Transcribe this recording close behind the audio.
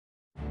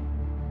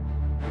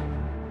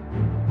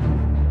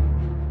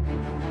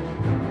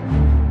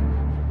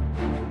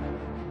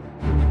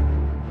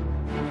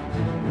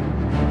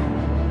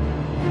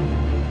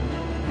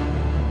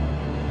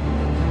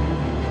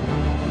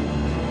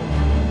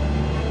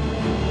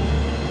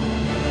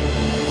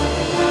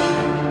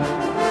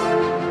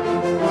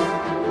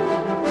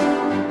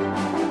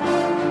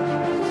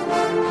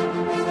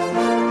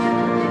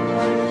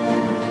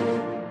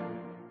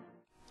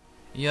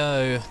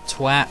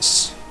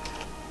twats.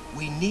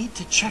 We need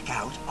to check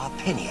out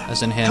Arpenia.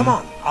 As in him. Come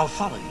on, I'll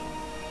follow you.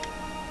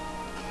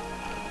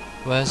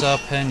 Where's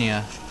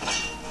Arpenia?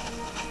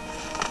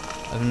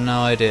 I have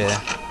no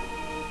idea.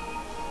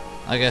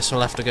 I guess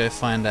we'll have to go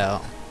find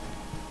out.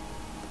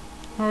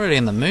 I'm not really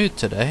in the mood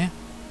today.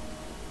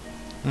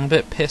 I'm a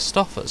bit pissed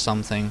off at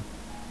something.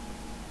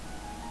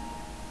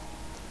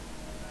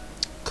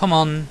 Come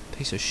on,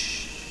 piece of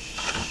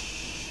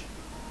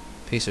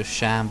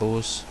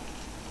shambles.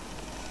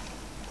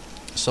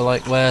 So,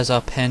 like, where's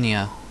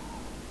Arpenia?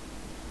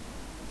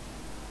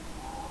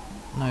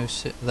 No,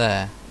 sit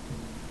there.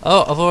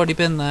 Oh, I've already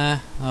been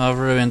there. Oh, I've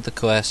ruined the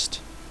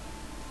quest.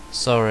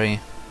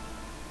 Sorry.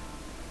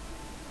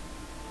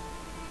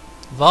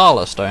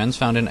 Valor stones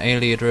found in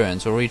alien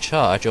ruins will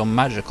recharge your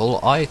magical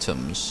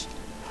items.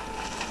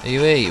 Are you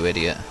here, you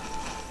idiot?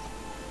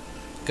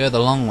 Go the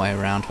long way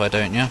round, why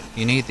don't you?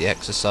 You need the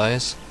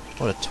exercise.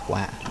 What a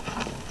twat.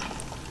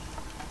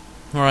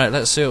 Alright,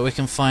 let's see what we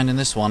can find in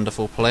this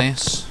wonderful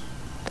place.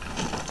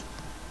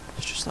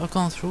 It's just that I've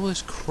gone through all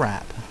this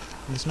crap.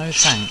 There's no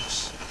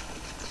thanks.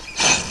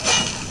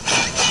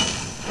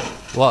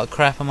 What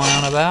crap am I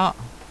on about?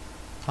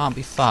 Can't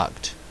be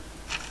fucked.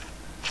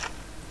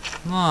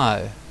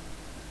 No.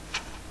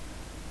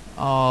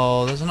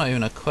 Oh, there's not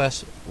even a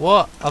quest.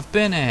 What? I've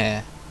been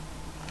here.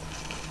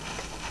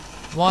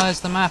 Why is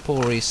the map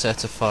all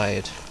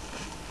resettified?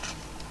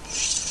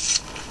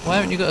 Why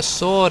haven't you got a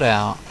sword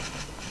out?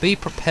 Be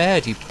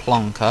prepared, you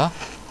plonker.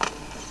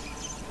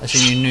 As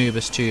in you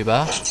noobus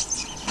tuber.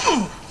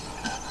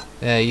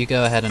 Yeah, you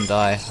go ahead and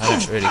die. I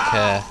don't really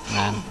care,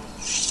 man.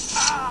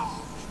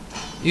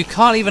 You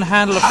can't even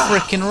handle a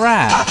frickin'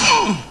 rat.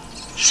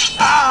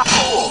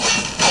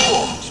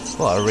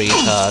 What a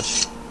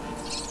retard.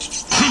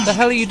 What the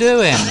hell are you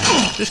doing?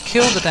 Just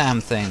kill the damn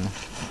thing.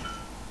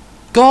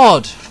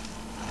 God!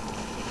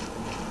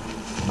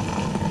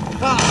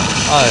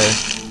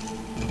 Oh.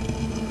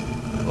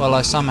 Well,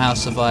 I somehow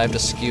survived a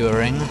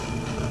skewering.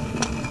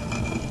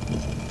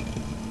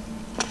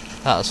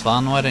 That was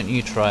fun. Why don't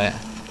you try it?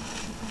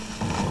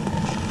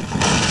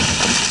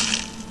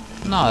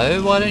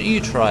 No, why don't you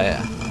try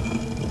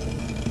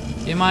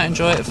it? You might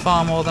enjoy it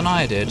far more than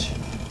I did.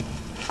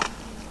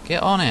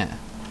 Get on it.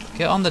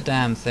 Get on the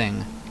damn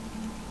thing.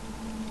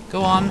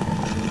 Go on.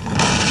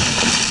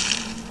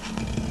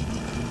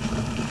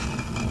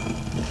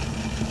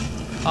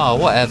 Oh,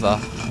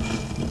 whatever.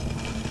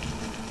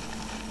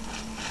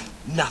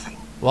 Nothing.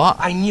 What?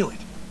 I knew it.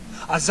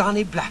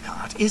 Azani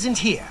Blackheart isn't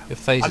here. Your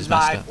face is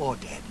messed up. Alive or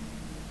dead.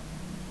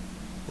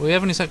 We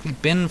haven't exactly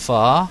been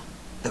far.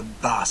 The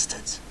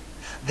bastards.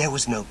 There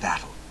was no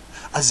battle.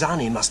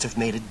 Azani must have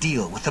made a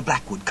deal with the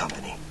Blackwood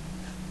Company.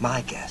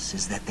 My guess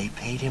is that they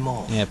paid him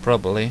off. Yeah,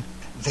 probably.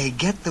 They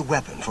get the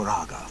weapon for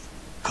Argoth,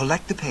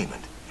 collect the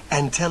payment,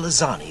 and tell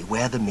Azani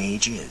where the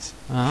mage is.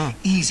 Oh.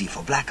 Easy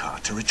for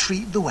Blackheart to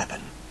retrieve the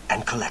weapon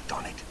and collect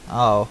on it.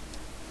 Oh.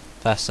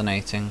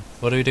 Fascinating.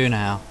 What do we do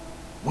now?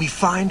 We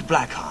find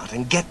Blackheart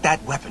and get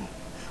that weapon.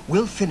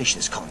 We'll finish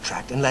this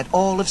contract and let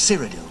all of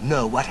Cyrodiil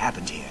know what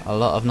happened here. A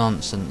lot of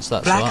nonsense,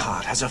 that's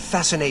Blackheart has a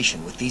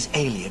fascination with these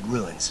alien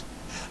ruins.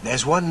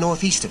 There's one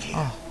northeast of here.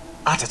 Oh.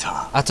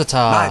 Atatar.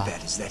 Atatar. My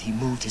bet is that he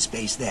moved his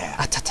base there.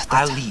 Atatatata.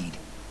 I'll lead.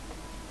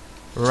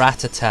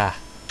 Ratata.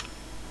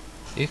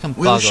 You can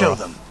We'll bugger show off.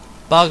 them.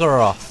 Bugger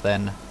off,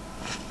 then.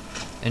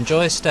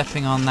 Enjoy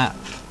stepping on that...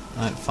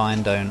 Oh,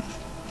 fine, don't.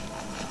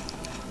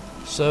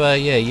 So,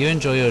 yeah, you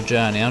enjoy your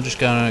journey. I'm just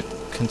going to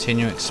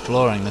continue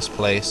exploring this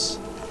place.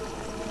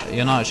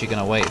 You're not actually going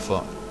to wait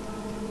for...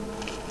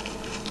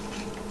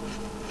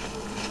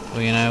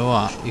 Well, you know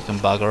what? You can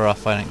bugger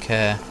off, I don't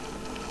care.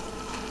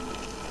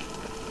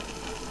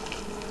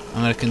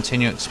 I'm going to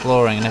continue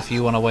exploring, and if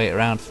you want to wait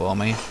around for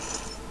me,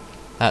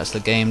 that's the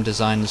game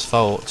design's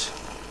fault.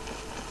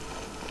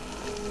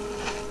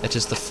 It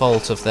is the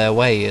fault of their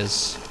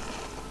ways.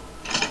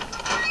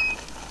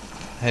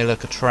 Hey,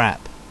 look, a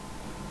trap.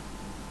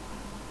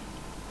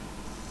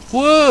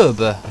 Whoop!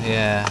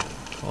 Yeah,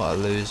 what a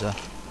loser.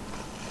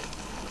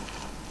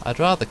 I'd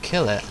rather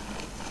kill it.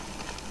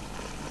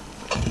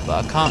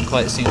 But I can't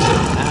quite seem to...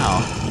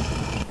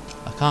 Ow.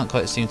 I can't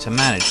quite seem to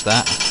manage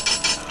that.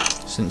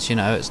 Since, you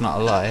know, it's not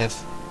alive.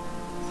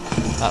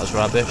 That was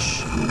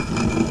rubbish.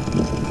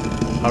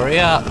 Hurry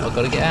up, I've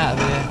got to get out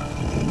of here.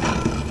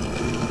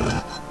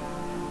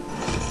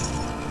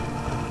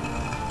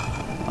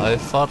 Oh,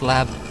 FOD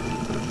lab.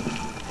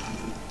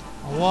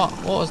 What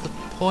was the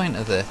point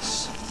of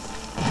this?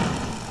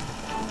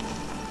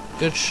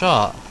 Good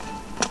shot.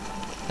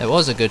 It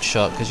was a good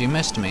shot because you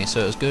missed me, so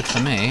it was good for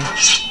me.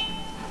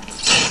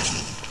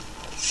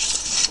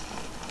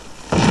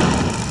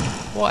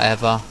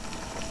 Whatever.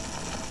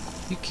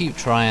 You keep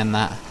trying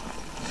that.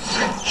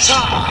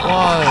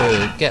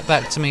 Whoa! Get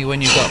back to me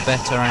when you've got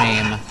better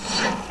aim.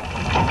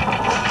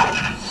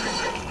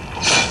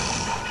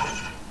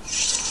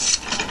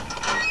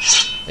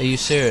 Are you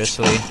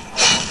seriously?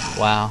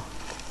 Wow.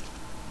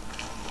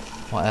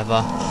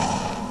 Whatever.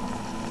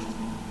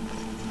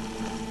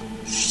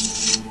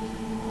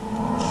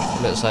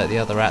 Looks like the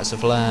other rats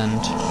have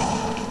learned.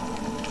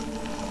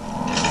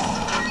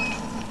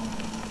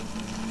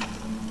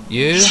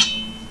 You?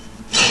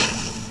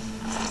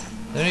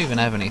 They don't even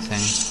have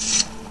anything.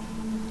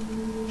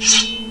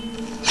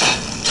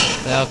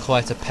 They are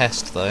quite a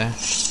pest though.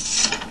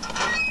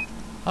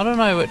 I don't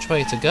know which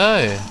way to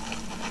go.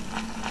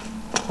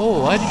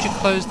 Oh, why did you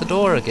close the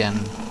door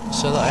again?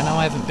 So that I know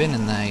I haven't been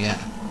in there yet.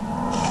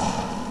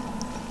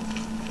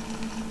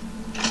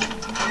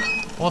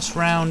 What's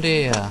round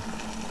here?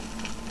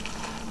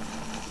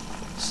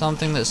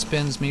 Something that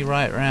spins me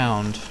right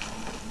round.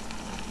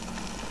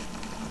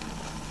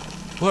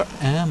 Where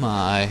am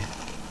I?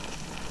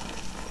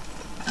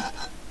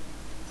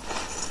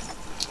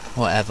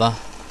 Whatever.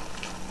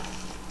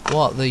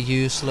 What the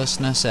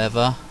uselessness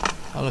ever.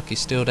 Oh look, he's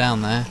still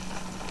down there.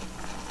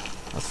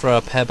 I'll throw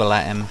a pebble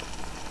at him.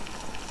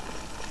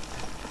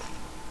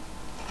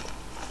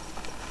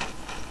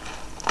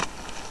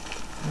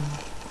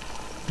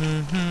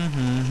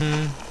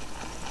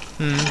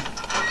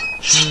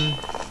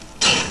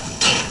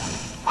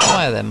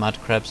 Why are there mud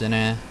crabs in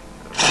here?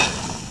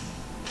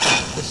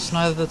 This is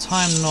neither the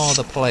time nor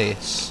the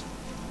place.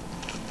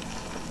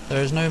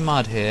 There is no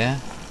mud here.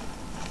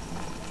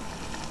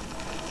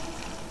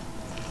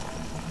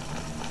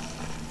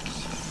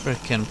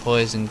 Frickin'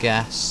 poison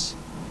gas.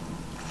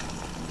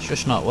 It's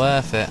just not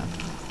worth it.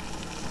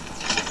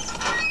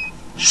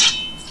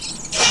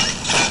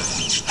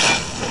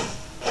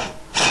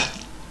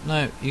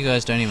 No, you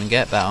guys don't even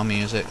get battle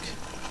music.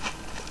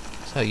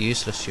 That's how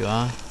useless you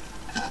are.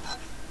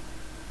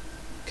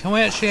 Can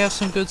we actually have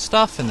some good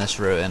stuff in this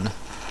ruin?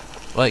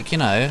 Like, you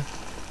know,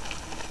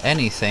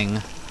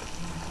 anything.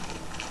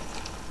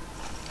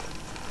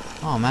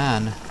 Oh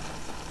man.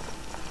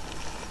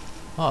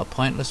 What a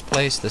pointless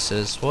place this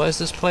is. What is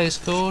this place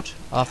called?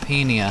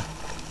 Arpenia.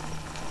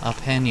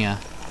 Arpenia.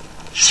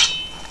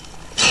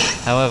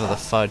 However the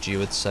fudge you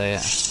would say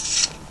it.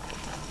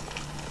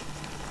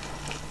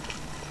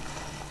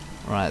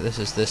 Right, this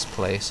is this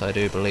place, I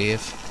do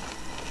believe.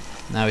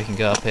 Now we can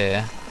go up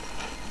here.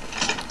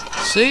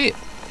 See?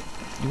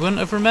 You wouldn't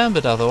have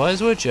remembered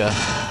otherwise, would you?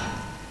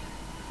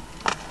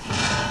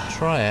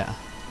 Try it.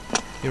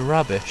 You're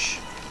rubbish.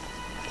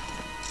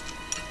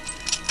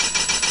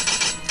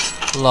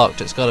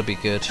 Locked, it's gotta be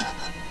good.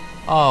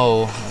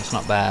 Oh, that's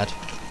not bad.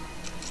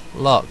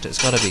 Locked,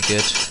 it's gotta be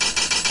good.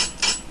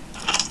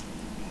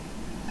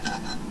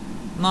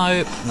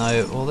 No,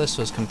 no, well this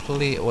was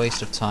complete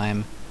waste of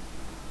time.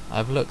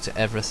 I've looked at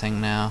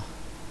everything now.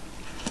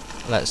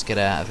 Let's get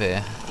out of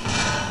here.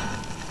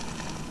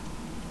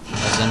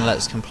 As in,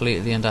 let's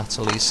completely and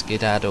utterly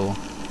skedaddle.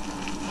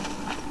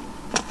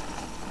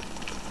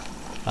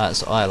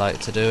 That's what I like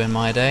to do in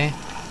my day.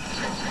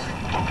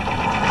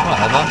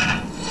 Whatever.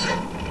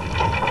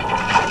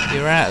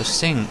 You're out of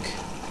sync.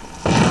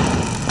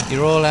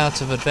 You're all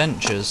out of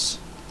adventures.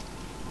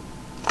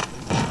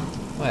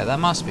 Wait, that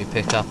must be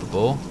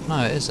pick-upable.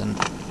 No, it isn't.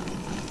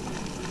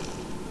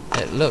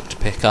 It looked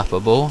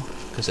pick-upable,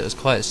 because it was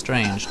quite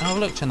strange. No, I've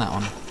looked in that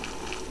one.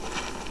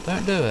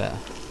 Don't do it.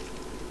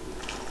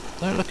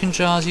 Don't look in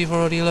jars you've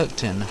already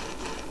looked in.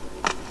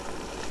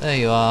 There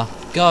you are.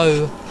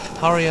 Go!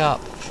 Hurry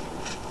up!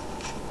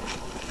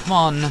 Come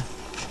on!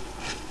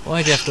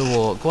 Why do you have to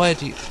walk? Why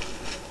do you...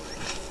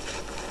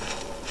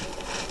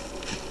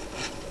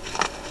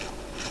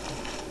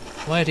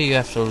 Why do you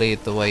have to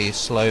lead the way, you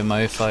slow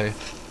mofo?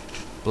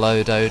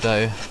 Blow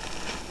dodo.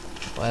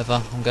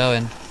 Whatever, I'm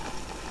going.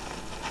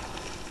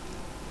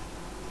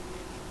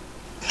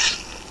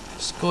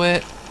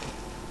 Squid.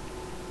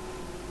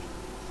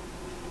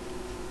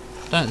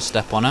 Don't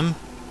step on him.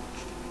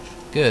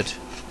 Good.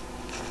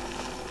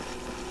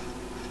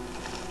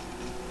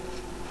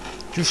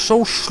 You're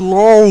so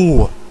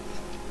slow!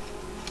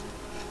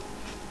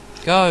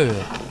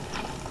 Go!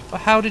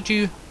 But how did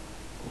you...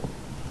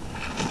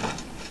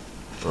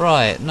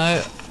 Right,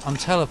 no, I'm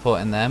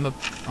teleporting them.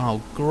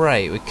 Oh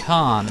great, we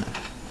can't.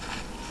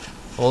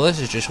 Well, this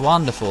is just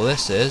wonderful,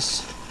 this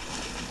is.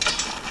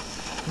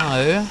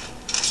 No.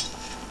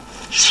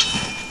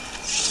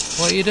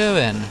 What are you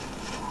doing?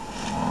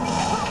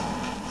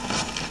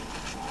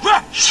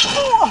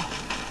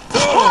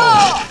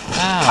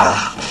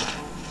 Ow.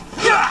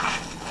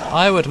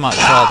 I would much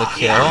rather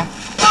kill.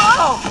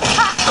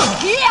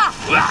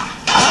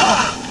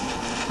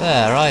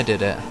 There, I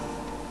did it.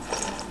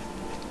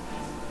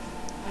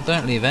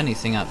 Don't leave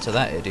anything up to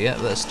that idiot,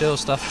 there's still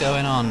stuff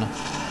going on.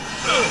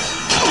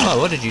 Oh,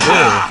 what did you do?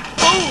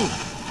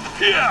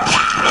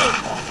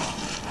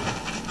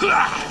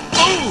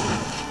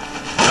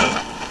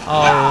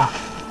 Oh.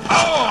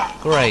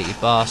 Great, you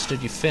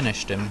bastard, you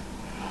finished him.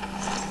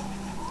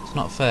 It's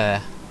not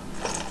fair.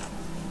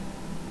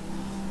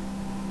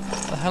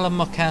 The hell are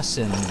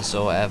moccasins,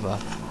 or whatever?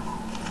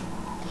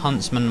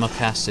 Huntsman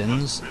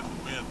moccasins.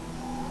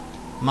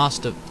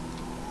 Must have...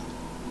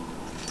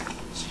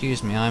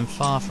 Excuse me, I'm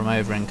far from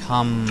over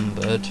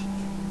encumbered.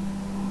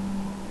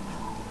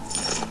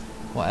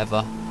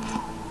 Whatever.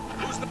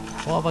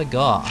 What have I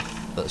got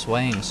that's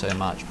weighing so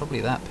much? Probably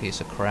that piece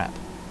of crap.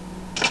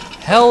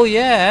 Hell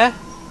yeah!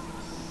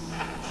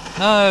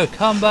 No,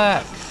 come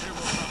back!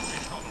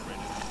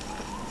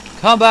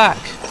 Come back!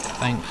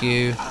 Thank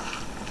you.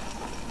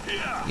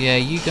 Yeah,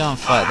 you go and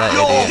fight that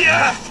idiot.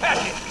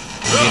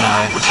 You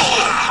know.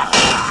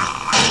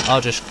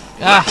 I'll just...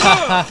 Ah ha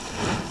ha!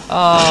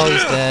 Oh,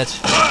 he's dead.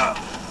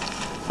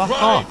 Fuck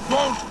off.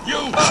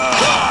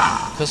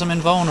 Because I'm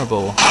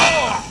invulnerable,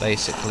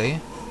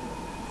 basically.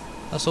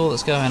 That's all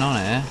that's going on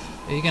here.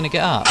 Are you going to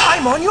get up?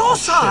 I'm on your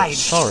side!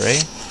 Sorry.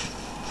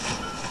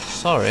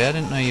 Sorry, I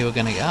didn't know you were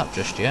going to get up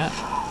just yet.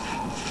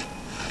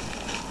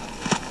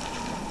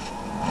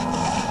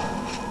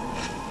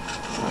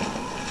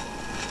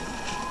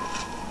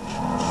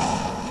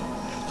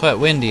 It's quite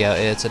windy out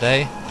here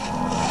today.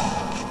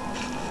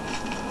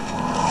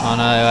 Oh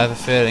no, I have a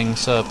feeling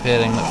so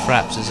appealing that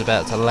Fraps is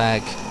about to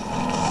lag.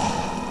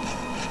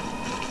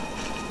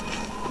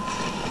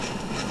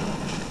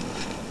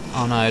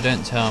 Oh no,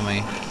 don't tell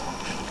me.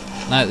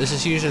 No, this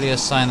is usually a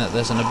sign that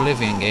there's an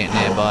Oblivion gate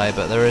nearby,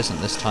 but there isn't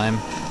this time.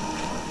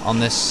 On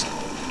this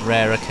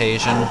rare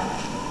occasion.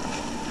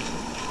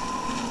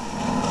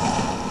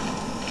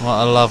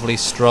 What a lovely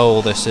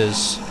stroll this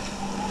is.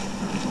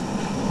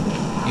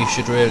 You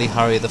should really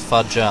hurry the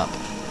fudge up.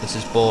 This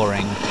is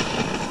boring.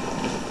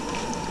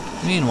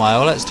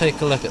 Meanwhile, let's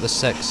take a look at the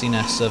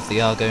sexiness of the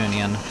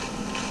Argonian.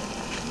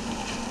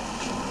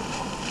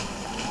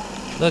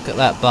 Look at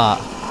that butt.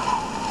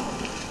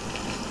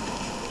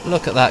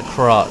 Look at that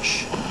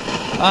crotch.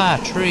 Ah,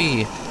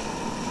 tree.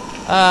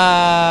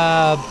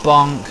 Ah,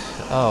 bonk.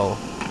 Oh.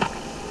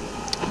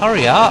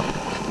 Hurry up.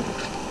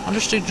 I'm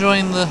just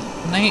enjoying the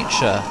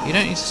nature. You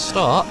don't need to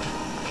stop.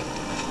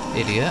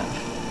 Idiot.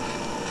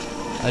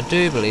 I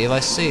do believe I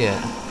see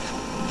it.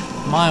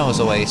 Miles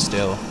away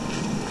still.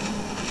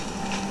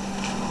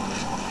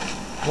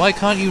 Why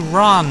can't you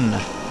run?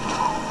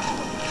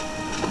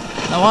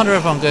 No wonder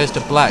everyone goes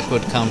to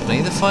Blackwood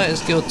Company. The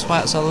Fighters Guild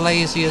twats are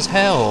lazy as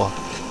hell.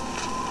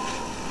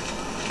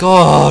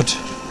 God!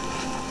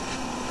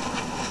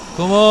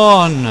 Come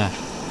on!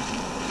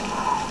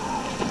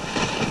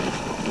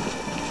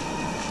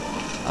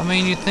 I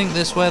mean, you'd think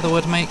this weather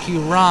would make you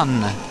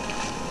run.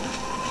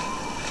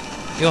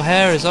 Your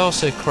hair is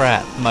also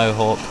crap,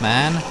 Mohawk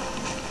man.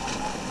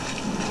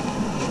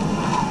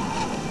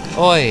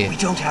 Oi! We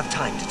don't have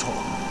time to talk.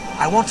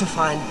 I want to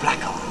find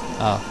Blackheart.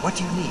 Oh. What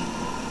do you need?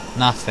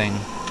 Nothing.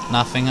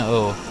 Nothing at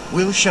all.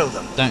 We'll show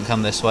them. Don't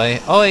come this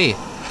way. Oi!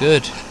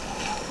 Good.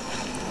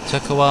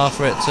 Took a while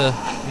for it to,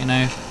 you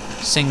know,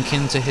 sink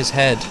into his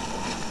head.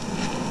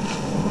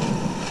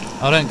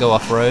 Oh, don't go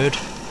off-road.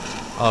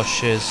 Oh,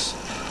 shiz.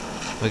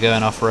 We're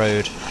going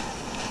off-road.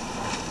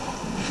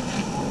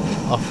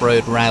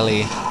 Off-road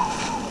rally.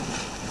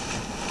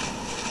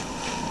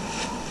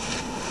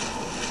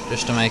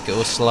 Just to make it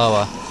all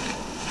slower.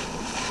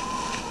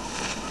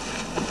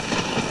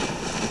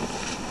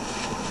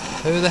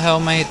 Who the hell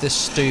made this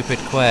stupid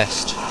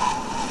quest?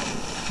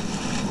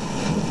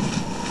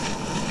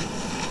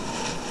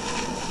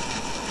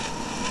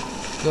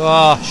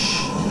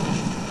 Gosh!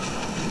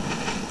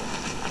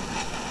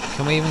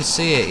 Can we even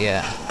see it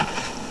yet?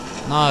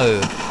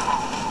 No.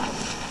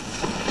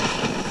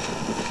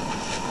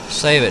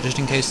 Save it just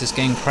in case this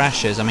game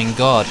crashes. I mean,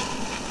 God.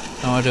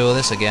 Don't want to do all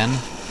this again.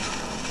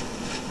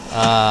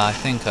 I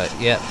think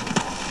yep.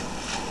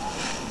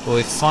 Well,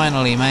 we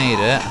finally made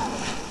it.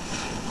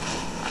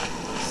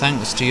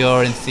 Thanks to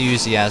your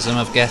enthusiasm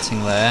of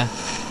getting there.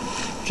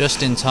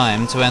 Just in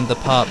time to end the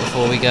part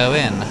before we go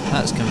in.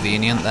 That's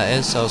convenient, that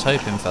is. I was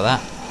hoping for that.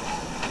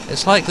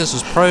 It's like this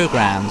was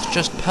programmed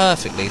just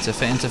perfectly to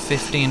fit into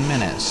 15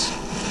 minutes.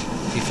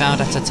 We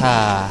found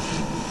Atata.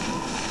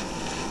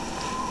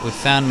 We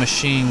found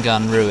machine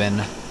gun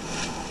ruin.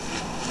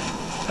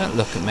 Don't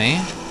look at me.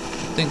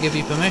 Didn't give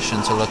you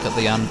permission to look at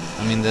the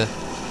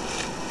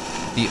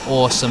the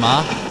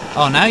awesomer.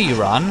 Oh, now you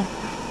run.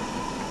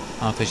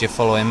 Oh, because you're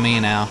following me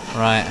now.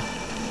 Right.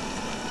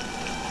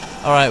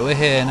 Alright, we're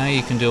here. Now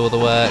you can do all the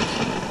work.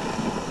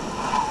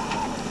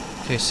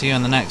 Okay, see you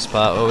in the next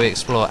part where we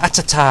explore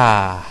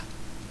Atata!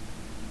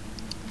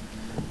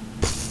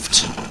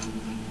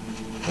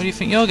 Where do you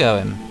think you're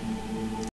going?